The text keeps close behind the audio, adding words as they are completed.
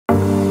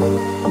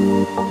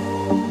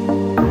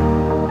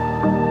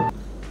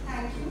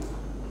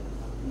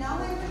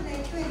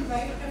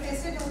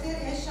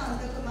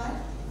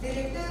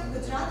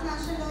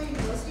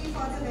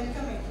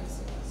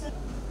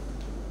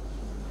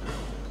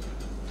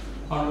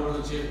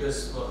Honorable Chief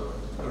Guest for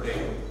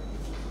today,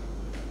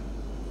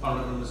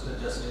 Honorable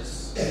Mr.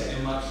 Justice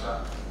M.R.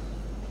 Shah,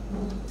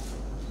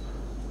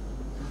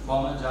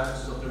 former Judge,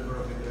 Supreme Court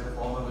of India,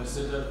 former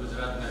visitor,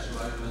 Gujarat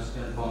National University,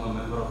 and former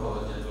member of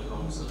our General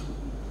Council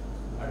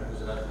at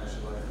Gujarat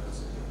National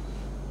University.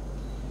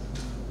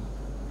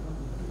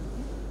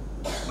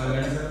 My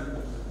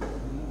mentor,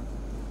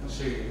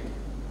 Shri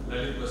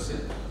Lalit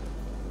Basit,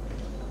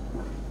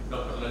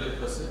 Dr. Lalit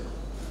Basit,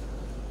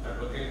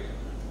 Advocate,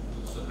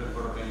 Supreme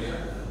Court of India,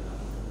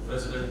 and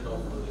President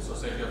of the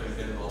Society of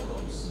Indian Law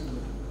Firms.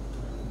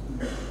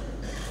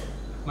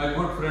 My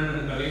good friend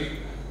and colleague,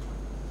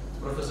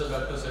 Professor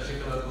Dr.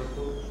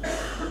 Shanthakumar,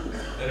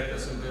 Director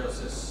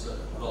Symbiosis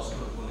Law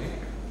School, Pune,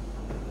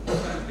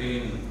 and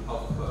Dean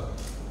of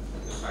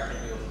the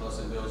Faculty of Law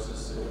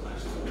Symbiosis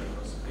National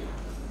University.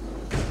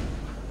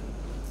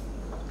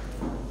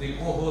 The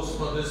co-host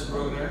for this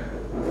program,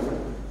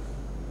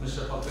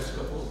 Mr. Prof,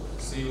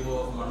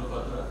 CEO of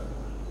Manupatra,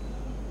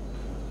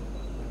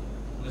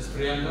 Ms.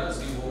 Priyanka,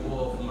 CEO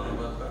of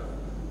Manupatra,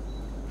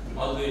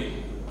 all the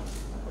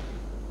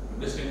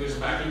distinguished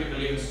faculty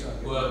colleagues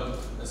who have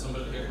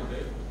assembled here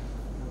today,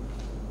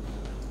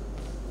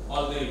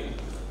 all the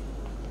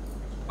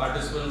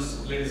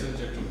participants, ladies and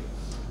gentlemen.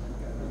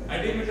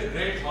 I deem it a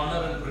great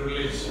honor and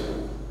privilege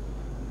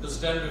to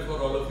stand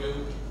before all of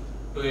you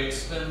to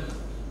extend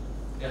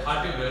a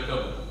hearty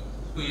welcome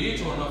to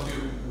each one of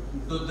you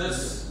to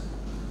this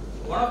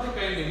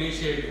one-of-a-kind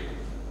initiative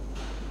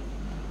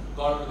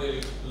called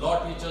the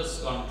Law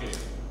Teachers Conclave.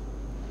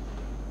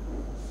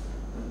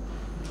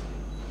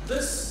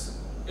 This,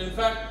 in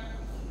fact,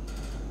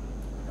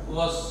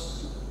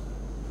 was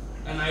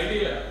an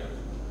idea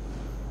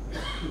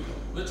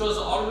which was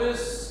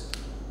always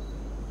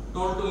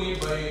told to me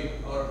by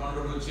our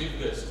Honorable Chief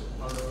Guest,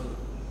 Honorable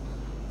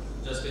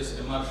Justice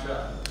M.R.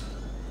 Shah,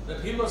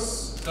 that he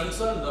was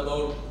concerned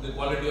about the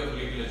quality of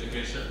legal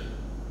education.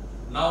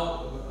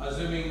 Now,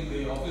 assuming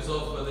the office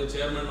of the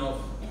Chairman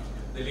of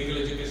the Legal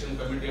Education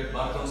Committee at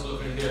Bar Council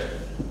of India,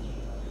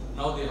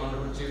 now the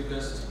Honorable Chief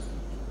Guest,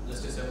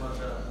 Justice M.R.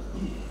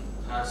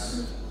 Shah,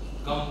 has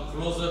come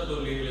closer to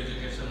legal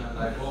education, and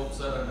I hope,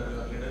 sir, under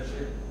your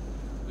leadership,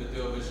 with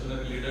your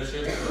visionary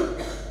leadership,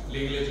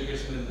 legal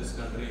education in this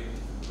country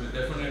will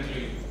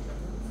definitely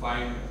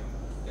find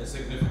a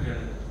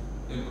significant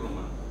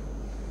improvement.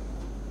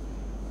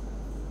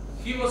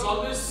 He was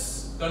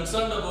always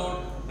concerned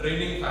about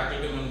training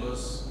faculty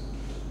members,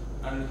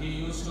 and he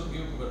used to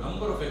give a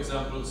number of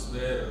examples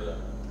where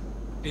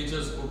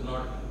teachers could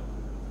not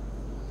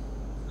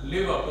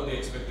live up to the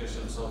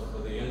expectations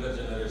of the younger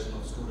generation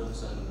of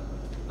students, and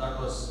that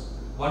was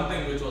one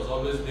thing which was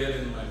always there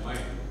in my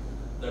mind,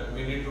 that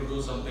we need to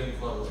do something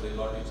for the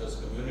law teachers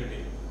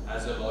community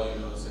as a law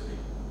university.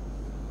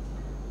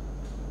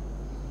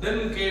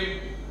 Then came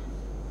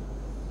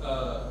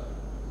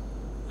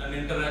an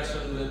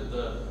interaction with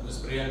Ms.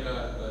 Priyanka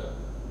at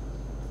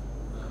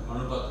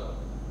Manupatra,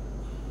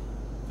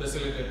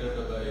 facilitated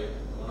by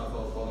one of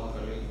our former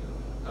colleagues,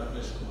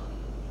 Shanthakumar,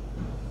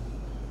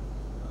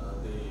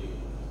 the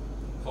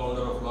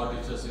founder of Law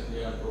Teachers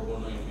India and Pro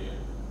Bono India.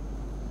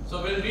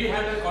 So when we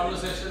had a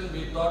conversation,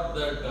 we thought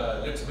that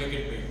let's make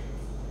it big.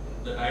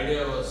 That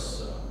idea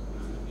was,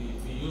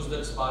 we used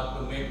that spark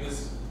to make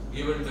this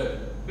event a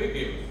big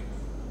event.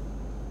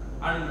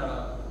 And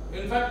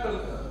in fact,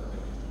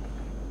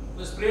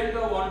 Ms.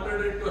 Priyanka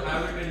wanted it to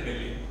have it in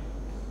Delhi.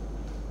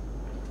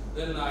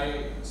 Then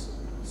I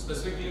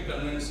specifically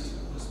convinced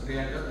Ms.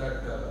 Priyanka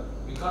that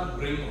we can't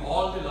bring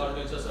all the law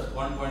teachers at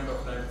one point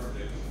of time to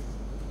Delhi.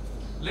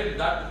 Let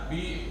that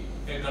be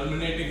a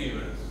culminating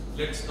event.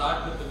 Let's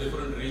start with the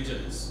different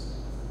regions.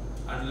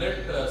 And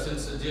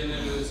since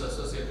GNLU is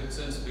associated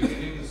since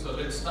beginning, so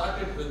let's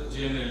start it with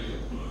GNLU.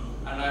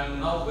 And I'm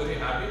now very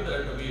happy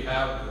that we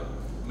have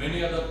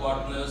many other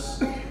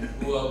partners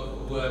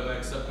who have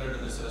accepted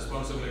this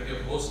responsibility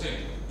of hosting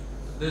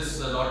this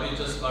Law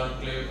Teachers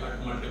Conclave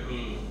at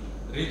multiple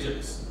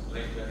regions.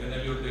 Like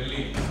GNLU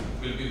Delhi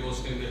will be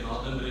hosting the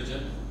northern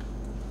region,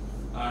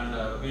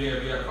 and we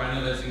are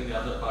finalizing the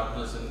other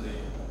partners in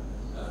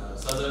the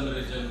southern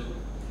region,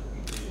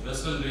 the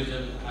western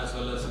region, as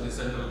well as the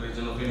central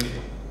region of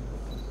India.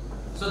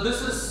 So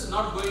this is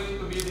not going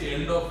to be the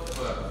end of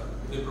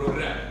the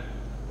program.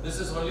 This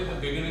is only the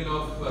beginning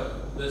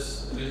of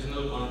this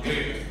regional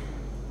conclave,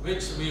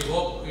 which we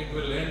hope it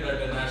will end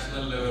at a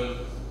national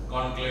level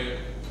conclave,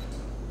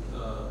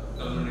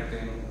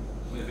 culminating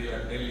maybe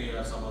at Delhi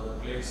or some other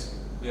place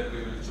where we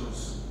will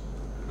choose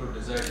to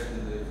decide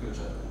in the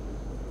future.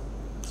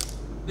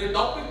 The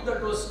topic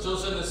that was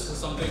chosen is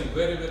something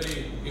very,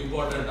 very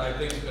important. I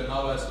think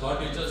now as law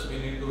teachers we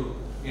need to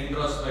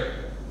introspect.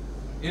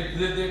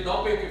 The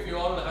topic, if you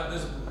all have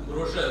this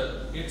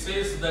brochure, it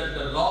says that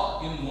the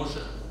law in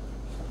motion.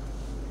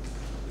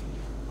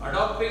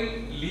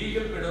 Adopting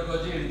legal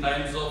pedagogy in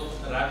times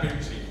of rapid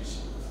change.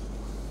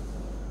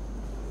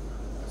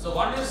 So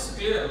one is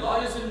clear,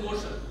 law is in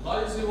motion, law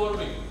is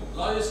evolving,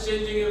 law is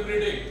changing every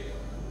day.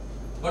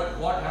 But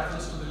what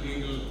happens to the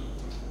legal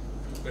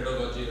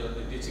pedagogy or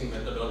the teaching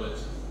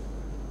methodology?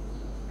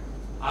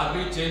 Are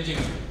we changing?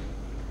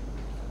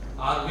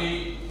 Are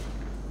we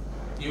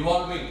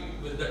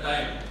evolving with the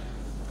time?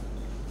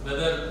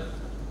 Whether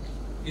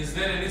is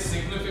there any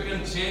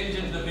significant change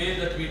in the way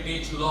that we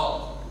teach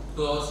law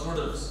to our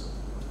students?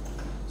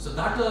 So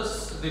that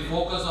was the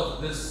focus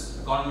of this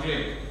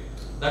conclave.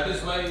 That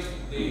is why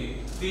the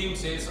theme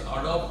says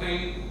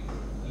adopting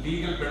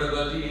legal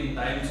pedagogy in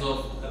times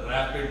of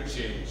rapid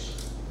change.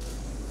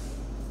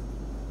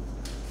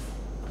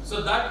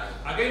 So that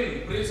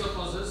again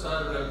presupposes,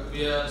 or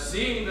we are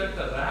seeing that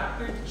the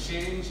rapid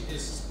change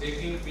is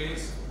taking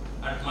place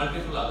at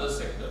multiple other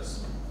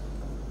sectors.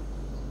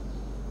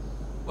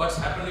 What's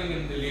happening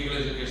in the legal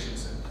education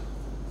sector?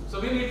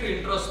 So we need to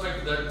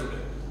introspect that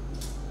today.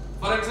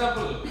 For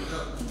example,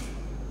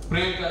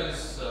 Priyanka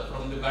is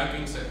from the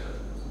banking sector.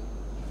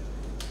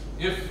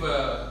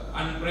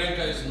 And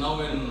Priyanka is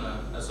now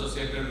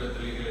associated with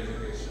legal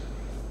education.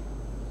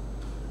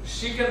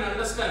 She can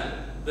understand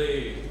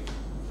the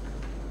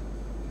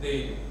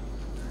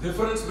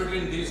difference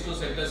between these two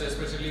sectors,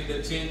 especially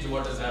the change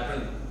what has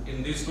happened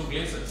in these two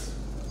places.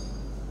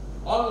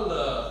 All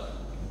the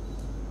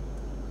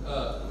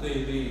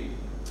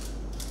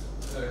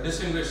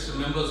distinguished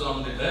members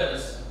on the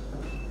dais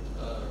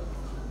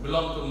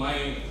belong to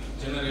my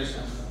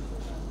generation,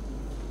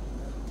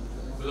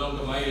 belong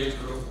to my age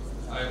group.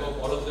 I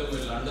hope all of them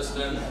will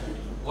understand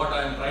what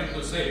I am trying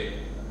to say.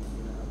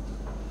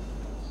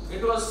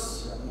 It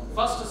was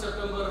 1st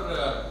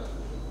September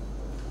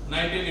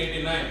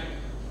 1989.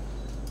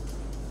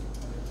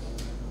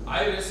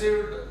 I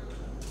received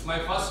my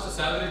first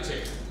salary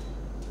check.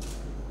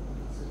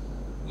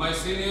 My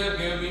senior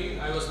gave me,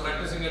 I was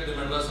practicing at the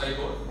Madras High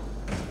Court.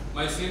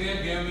 My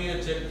senior gave me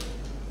a check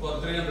for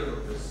 300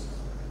 rupees.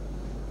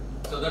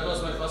 So that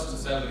was my first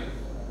salary,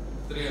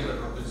 300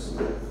 rupees.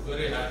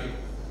 Very happy.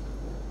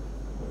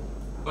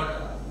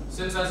 But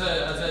since as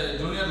a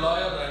junior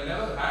lawyer, I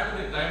never had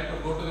the time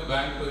to go to the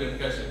bank to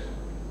encash it.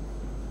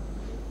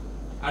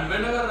 And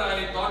whenever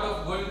I thought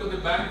of going to the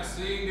bank,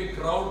 seeing the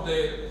crowd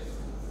there,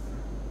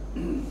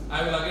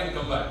 I will again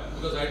come back,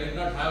 because I did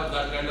not have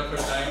that kind of a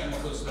time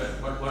to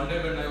spend. But one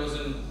day when I was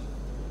in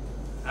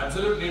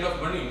absolute need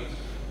of money,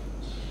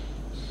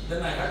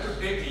 then I had to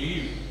take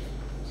leave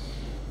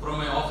from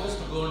my office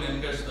to go and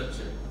encash that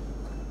check.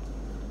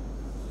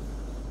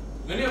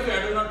 Many of you,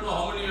 I do not know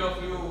how many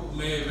of you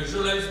may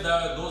visualize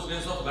those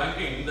days of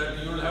banking, that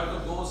you will have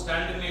to go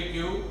stand in a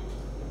queue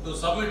to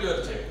submit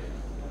your check.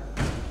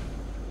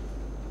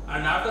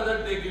 And after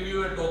that they give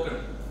you a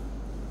token.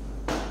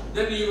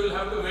 Then you will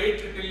have to wait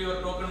till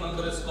your token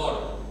number is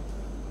called.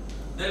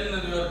 Then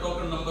your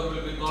token number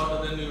will be called,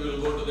 and then you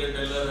will go to the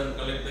teller and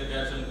collect the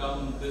cash and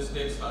come. This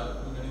takes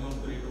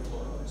minimum 3 to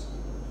 4 hours.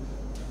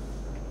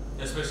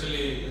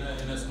 Especially in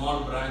a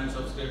small branch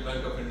of State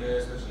Bank of India,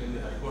 especially in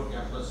the High Court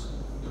campus,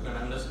 you can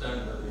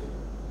understand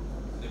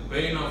the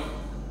pain of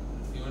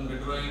even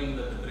withdrawing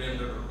the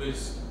 300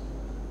 rupees.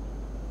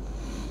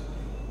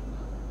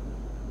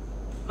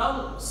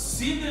 Now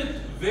see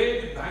the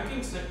way the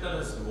banking sector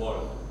has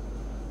evolved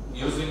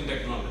using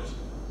technology.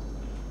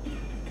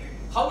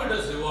 How it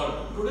has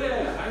evolved.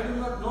 Today I do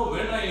not know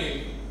when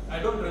I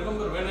don't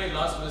remember when I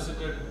last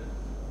visited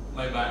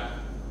my bank,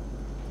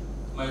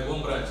 my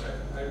home branch.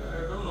 I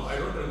don't know, I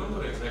don't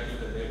remember exactly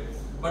the date.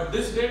 But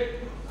this date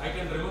I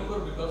can remember,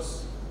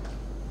 because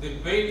the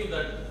pain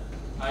that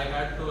I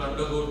had to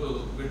undergo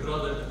to withdraw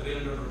that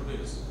 300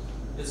 rupees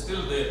is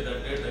still there.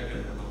 That date I can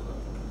remember.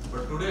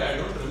 But today I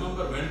don't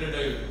remember when did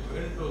I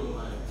went to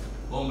my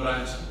home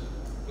branch,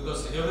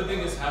 because everything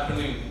is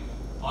happening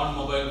on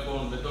mobile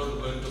phone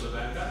without going to the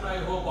bank. And I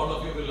hope all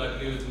of you will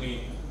agree with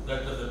me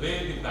that the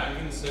way the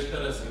banking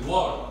sector has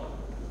evolved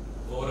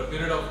over a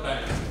period of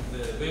time, the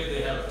way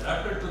they have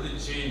adapted to the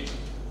change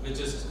which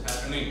is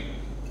happening,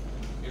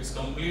 it's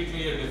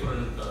completely a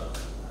different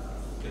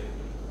thing.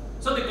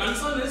 So the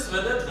concern is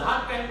whether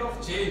that kind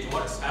of change,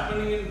 what's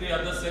happening in the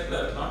other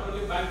sector, not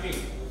only banking,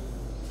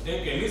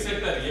 take any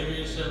sector,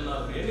 aviation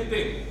or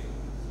anything,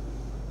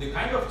 the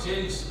kind of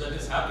change that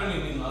is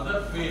happening in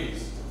other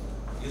fields,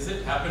 is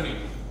it happening?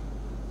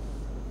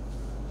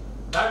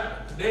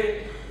 That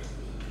day,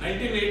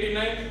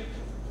 1989,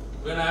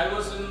 when I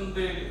was in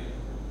the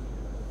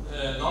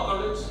law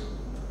college,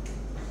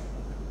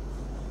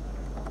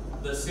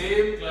 the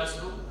same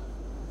classroom,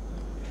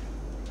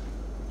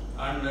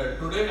 and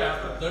today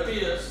after 30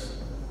 years,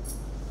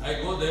 I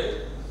go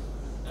there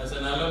as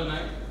an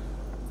alumni.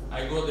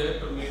 I go there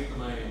to meet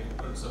my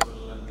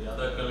principal and the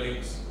other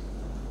colleagues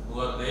who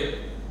are there.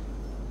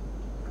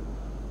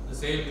 The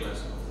same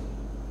classroom.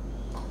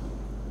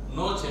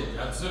 No change,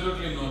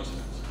 absolutely no change.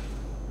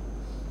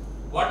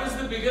 What is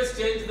the biggest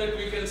change that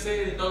we can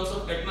say in terms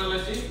of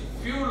technology?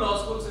 Few law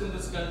schools in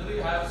this country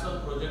have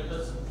some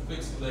projectors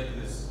fixed like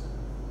this.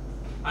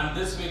 And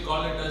this we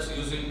call it as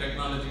using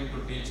technology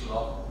to teach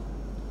law.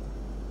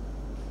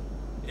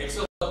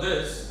 Except for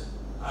this,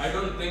 I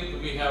don't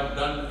think we have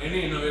done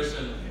any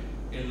innovation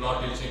in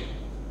law teaching.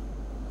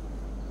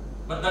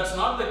 But that's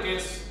not the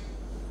case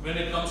when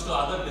it comes to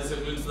other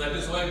disciplines. That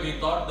is why we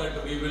thought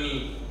that we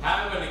will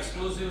have an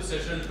exclusive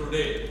session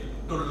today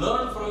to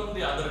learn from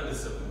the other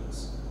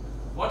disciplines.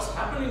 What's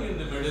happening in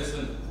the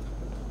medicine,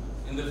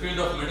 in the field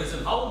of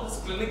medicine, how this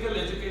clinical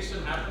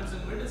education happens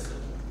in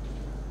medicine,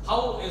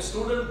 how a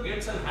student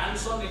gets a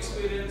hands-on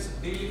experience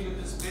dealing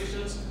with his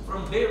patients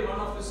from day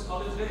one of his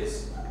college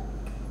days.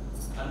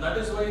 And that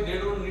is why they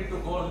don't need to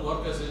go and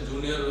work as a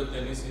junior with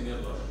any senior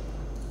doctor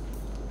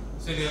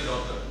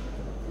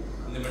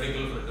in the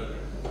medical fraternity.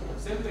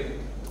 Same thing.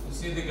 You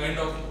see the kind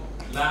of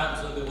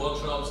labs and the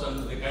workshops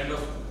and the kind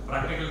of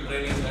practical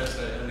training that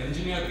an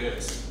engineer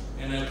gets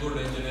in a good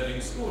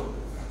engineering school.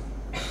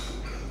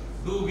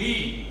 Do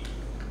we,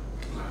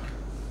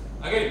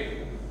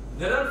 again,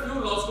 there are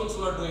few law schools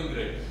who are doing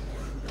great.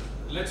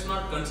 Let's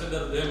not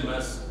consider them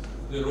as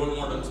the role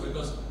models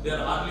because they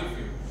are hardly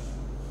few.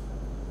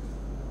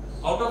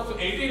 Out of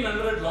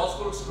 1800 law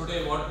schools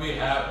today, what we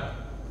have,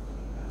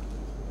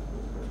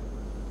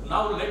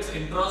 now let's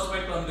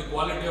introspect on the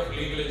quality of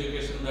legal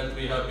education that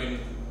we have been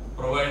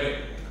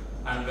providing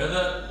and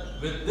whether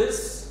with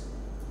this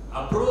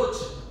approach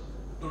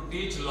to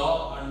teach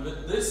law and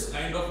with this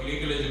kind of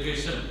legal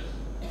education,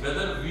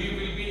 whether we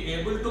will be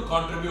able to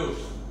contribute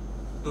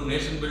to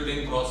nation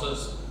building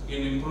process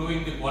in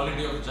improving the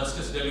quality of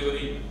justice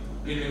delivery,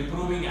 in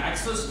improving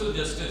access to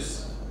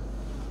justice,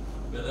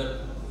 whether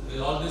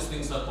all these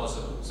things are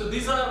possible. So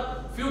these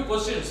are few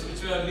questions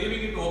which we are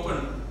leaving it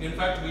open. In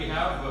fact, we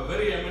have a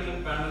very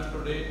eminent panel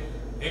today,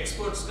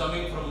 experts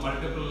coming from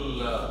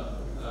multiple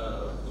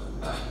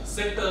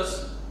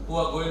sectors who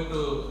are going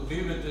to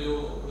be with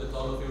you, with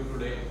all of you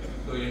today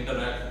to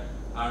interact.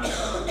 And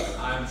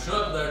I am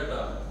sure that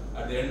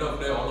at the end of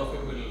the day, all of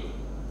you will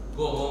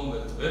go home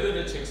with very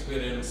rich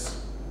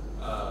experience,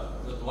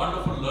 with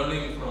wonderful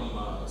learning from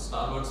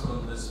stalwarts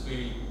from this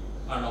field,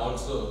 and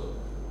also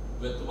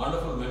with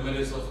wonderful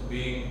memories of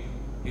being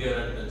here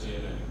at the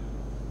GNLU.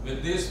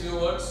 With these few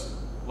words,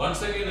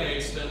 once again I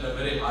extend a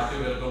very hearty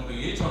welcome to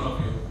each one of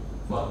you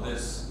for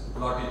this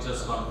Law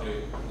Teachers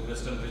Conclave, the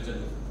Western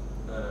Region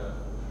 2023-24.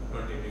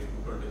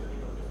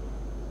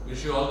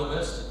 Wish you all the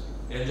best,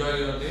 enjoy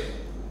your day,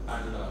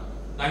 and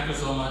thank you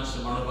so much,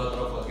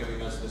 Manupatra, for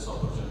giving us this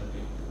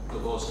opportunity to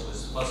host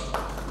this first.